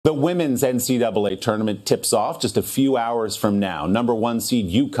The women's NCAA tournament tips off just a few hours from now. Number 1 seed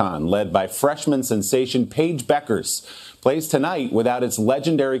UConn, led by freshman sensation Paige Beckers, plays tonight without its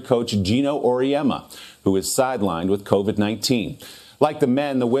legendary coach Gino Auriemma, who is sidelined with COVID-19. Like the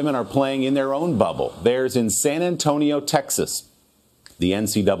men, the women are playing in their own bubble. Theirs in San Antonio, Texas. The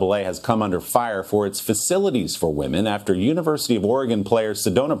NCAA has come under fire for its facilities for women after University of Oregon player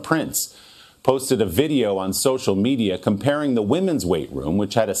Sedona Prince posted a video on social media comparing the women's weight room,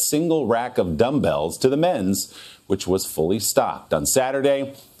 which had a single rack of dumbbells, to the men's, which was fully stocked. On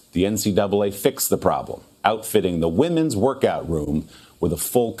Saturday, the NCAA fixed the problem, outfitting the women's workout room with a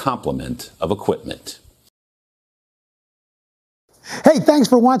full complement of equipment. Hey, thanks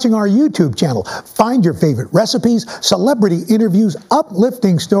for watching our YouTube channel. Find your favorite recipes, celebrity interviews,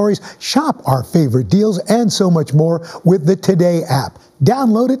 uplifting stories, shop our favorite deals, and so much more with the Today app.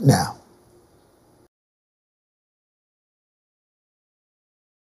 Download it now.